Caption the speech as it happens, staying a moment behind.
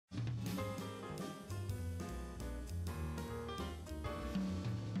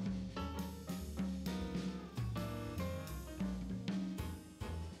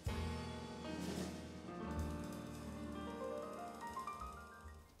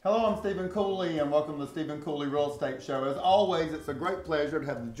Hello, I'm Stephen Cooley and welcome to the Stephen Cooley Real Estate Show. As always, it's a great pleasure to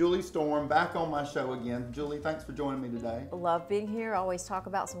have Julie Storm back on my show again. Julie, thanks for joining me today. Love being here. Always talk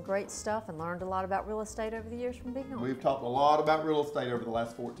about some great stuff and learned a lot about real estate over the years from being on. We've talked a lot about real estate over the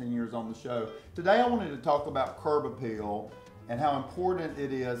last 14 years on the show. Today I wanted to talk about curb appeal and how important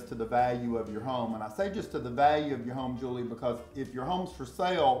it is to the value of your home. And I say just to the value of your home, Julie, because if your home's for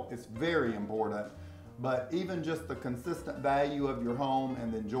sale, it's very important. But even just the consistent value of your home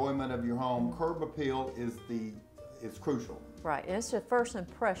and the enjoyment of your home, curb appeal is crucial. Right, and it's a first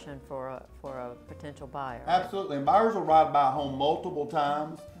impression for a potential buyer. Right? Absolutely, and buyers will ride by a home multiple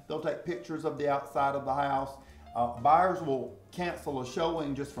times. They'll take pictures of the outside of the house. Buyers will cancel a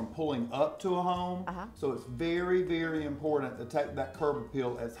showing just from pulling up to a home. So it's very, very important to take that curb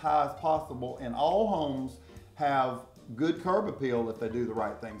appeal as high as possible, and all homes have good curb appeal if they do the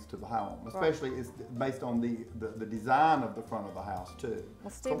right things to the home, especially it's based on the design of the front of the house too.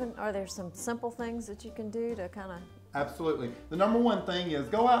 Well, Stephen, are there some simple things that you can do to kind of... Absolutely. The number one thing is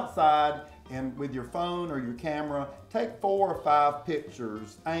go outside and with your phone or your camera, take 4 or 5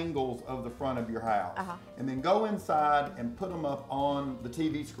 pictures, angles of the front of your house. And then go inside and put them up on the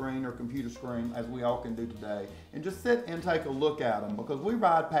TV screen or computer screen, as we all can do today, and just sit and take a look at them, because we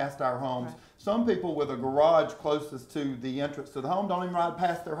ride past our homes. Some people with a garage closest to the entrance to the home don't even ride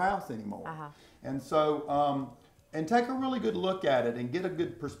past their house anymore. And so, and take a really good look at it and get a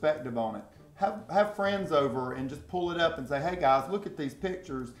good perspective on it. Have friends over and just pull it up and say, hey guys, look at these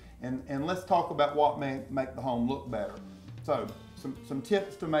pictures and let's talk about what may make the home look better. So some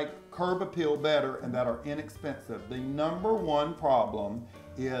tips to make curb appeal better and that are inexpensive. The number one problem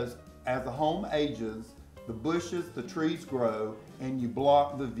is as the home ages, the bushes, the trees grow, and you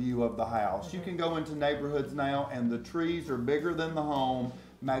block the view of the house. You can go into neighborhoods now and the trees are bigger than the home.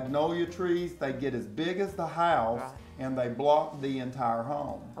 Magnolia trees, they get as big as the house and they block the entire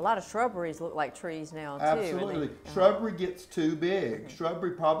home. A lot of shrubberies look like trees now too. Absolutely. Shrubbery gets too big.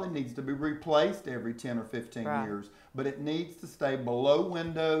 Shrubbery probably needs to be replaced every 10 or 15 years, but it needs to stay below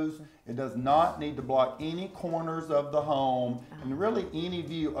windows. It does not need to block any corners of the home and really any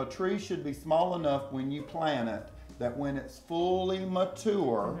view. A tree should be small enough when you plant it that when it's fully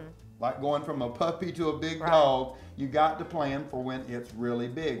mature, like going from a puppy to a big dog, you got to plan for when it's really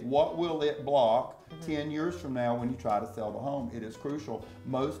big. What will it block 10 years from now when you try to sell the home? It is crucial.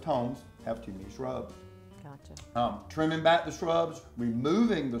 Most homes have too many shrubs. Gotcha. Trimming back the shrubs,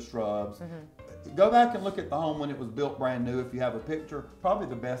 removing the shrubs. Go back and look at the home when it was built brand new. If you have a picture, probably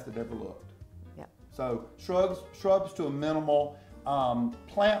the best it ever looked. So shrubs to a minimal.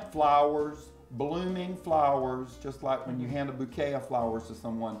 Plant flowers. Blooming flowers, just like when you hand a bouquet of flowers to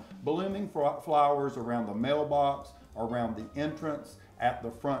someone. Blooming flowers around the mailbox, around the entrance, at the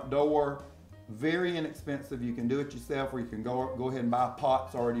front door. Very inexpensive. You can do it yourself, or you can go ahead and buy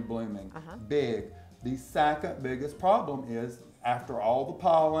pots already blooming. Big. The second biggest problem is after all the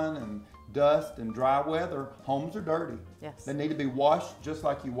pollen and dust and dry weather, homes are dirty. They need to be washed just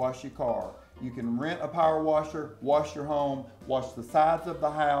like you wash your car. You can rent a power washer, wash your home, wash the sides of the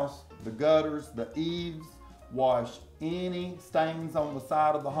house, the gutters, the eaves, wash any stains on the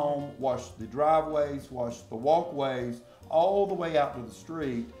side of the home, wash the driveways, wash the walkways, all the way out to the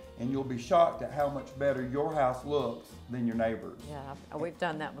street, and you'll be shocked at how much better your house looks than your neighbor's. Yeah, we've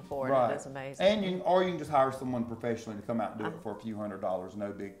done that before, and it is amazing. And you can just hire someone professionally to come out and do it for a few $100s,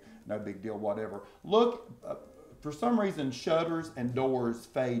 no big deal, whatever. Look, for some reason, shutters and doors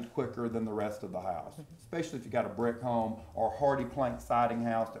fade quicker than the rest of the house, especially if you got a brick home or a hardy plank siding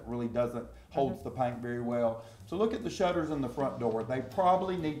house that really holds the paint very well. So look at the shutters in the front door. They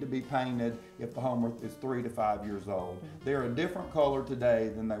probably need to be painted if the home is 3 to 5 years old. They're a different color today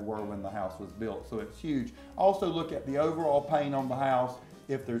than they were when the house was built, so it's huge. Also look at the overall paint on the house.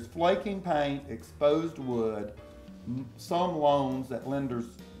 If there's flaking paint, exposed wood, some loans that lenders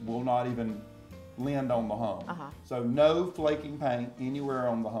will not even lend on the home. So no flaking paint anywhere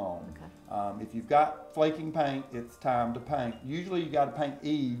on the home. If you've got flaking paint, it's time to paint. Usually you got to paint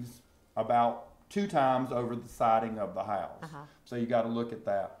eaves about 2 times over the siding of the house. So you got to look at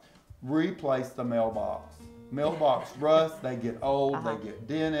that. Replace the mailbox. Mailbox rust, they get old, they get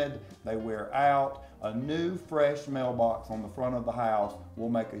dented, they wear out. A new fresh mailbox on the front of the house will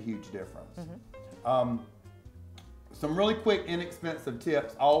make a huge difference. Some really quick, inexpensive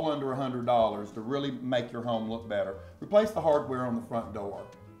tips, all under $100 to really make your home look better. Replace the hardware on the front door.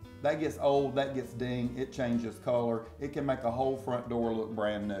 that gets old, that gets dinged, it changes color. It can make a whole front door look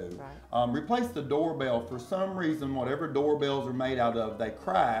brand new. Right. Replace the doorbell. For some reason, whatever doorbells are made out of, they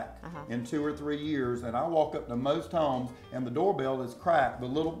crack in 2 or 3 years. And I walk up to most homes and the doorbell is cracked. The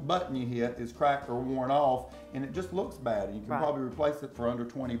little button you hit is cracked or worn off, and it just looks bad. And you can probably replace it for under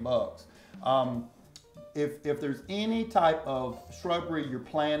 20 bucks. If there's any type of shrubbery you're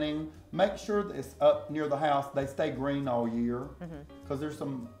planting, make sure that it's up near the house. They stay green all year, because there's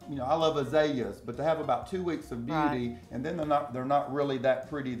some, I love azaleas, but they have about 2 weeks of beauty, and then they're not really that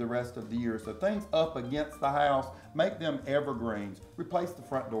pretty the rest of the year. So things up against the house, make them evergreens. Replace the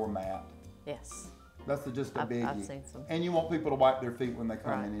front door mat. Yes. That's just a biggie. I've seen some. And you want people to wipe their feet when they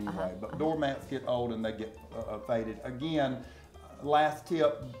come in anyway. But doormats get old and they get faded. Again, last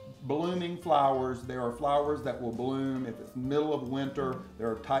tip, blooming flowers. There are flowers that will bloom if it's middle of winter.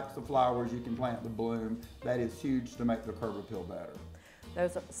 There are types of flowers you can plant to bloom. That is huge to make the curb appeal better.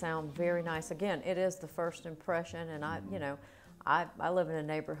 Those sound very nice. Again, it is the first impression, and I live in a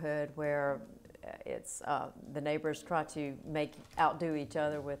neighborhood where it's the neighbors try to outdo each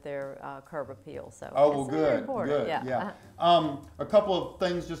other with their curb appeal. So well, it's good, important. good, Yeah. A couple of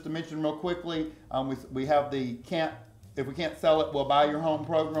things just to mention real quickly. We have the if we can't sell it, we'll buy your home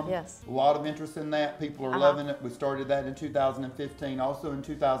program. Yes. A lot of interest in that. People are loving it. We started that in 2015. Also in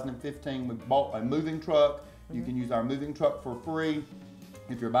 2015, we bought a moving truck. You can use our moving truck for free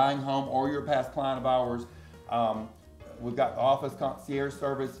if you're buying home or you're a past client of ours. We've got the office concierge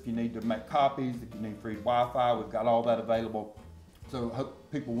service if you need to make copies, if you need free Wi-Fi, we've got all that available. So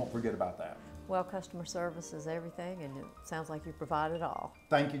hope people won't forget about that. Well, customer service is everything, and it sounds like you provide it all.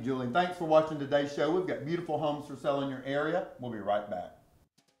 Thank you, Julie. Thanks for watching today's show. We've got beautiful homes for sale in your area. We'll be right back.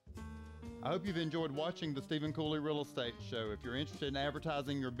 I hope you've enjoyed watching the Stephen Cooley Real Estate Show. If you're interested in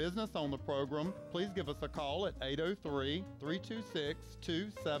advertising your business on the program, please give us a call at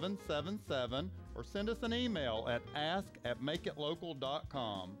 803-326-2777 or send us an email at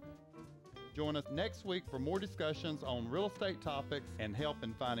ask@makeitlocal.com. Join us next week for more discussions on real estate topics and help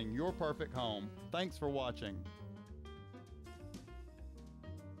in finding your perfect home. Thanks for watching.